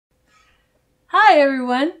Hi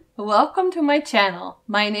everyone, welcome to my channel.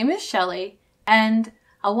 My name is Shelley and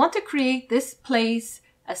I want to create this place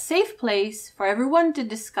a safe place for everyone to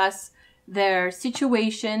discuss their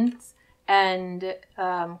situations and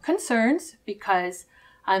concerns because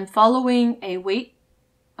I'm following a weight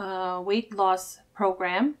loss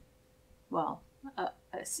program, well,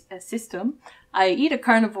 a system. I eat a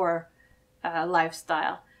carnivore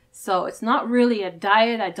lifestyle. So it's not really a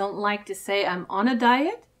diet. I don't like to say I'm on a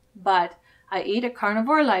diet, but I eat a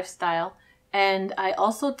carnivore lifestyle, and I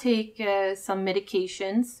also take some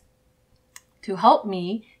medications to help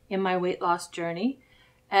me in my weight loss journey.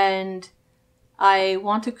 And I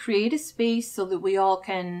want to create a space so that we all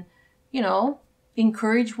can,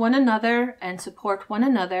 encourage one another and support one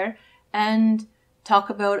another and talk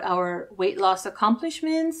about our weight loss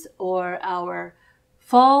accomplishments or our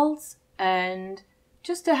falls, and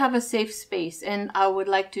just to have a safe space. And I would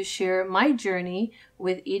like to share my journey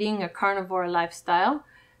with eating a carnivore lifestyle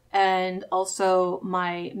and also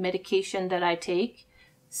my medication that I take.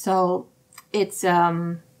 So it's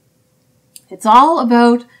all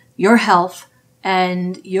about your health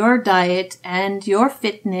and your diet and your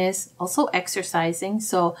fitness, also exercising.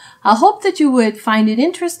 So I hope that you would find it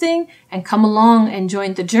interesting and come along and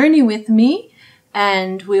join the journey with me,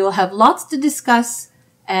 and we will have lots to discuss.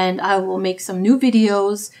 And I will make some new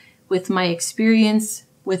videos with my experience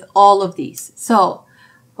with all of these. So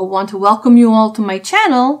I want to welcome you all to my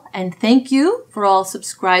channel and thank you for all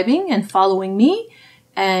subscribing and following me.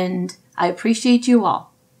 And I appreciate you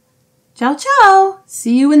all. Ciao, ciao.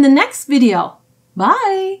 See you in the next video.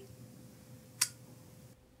 Bye.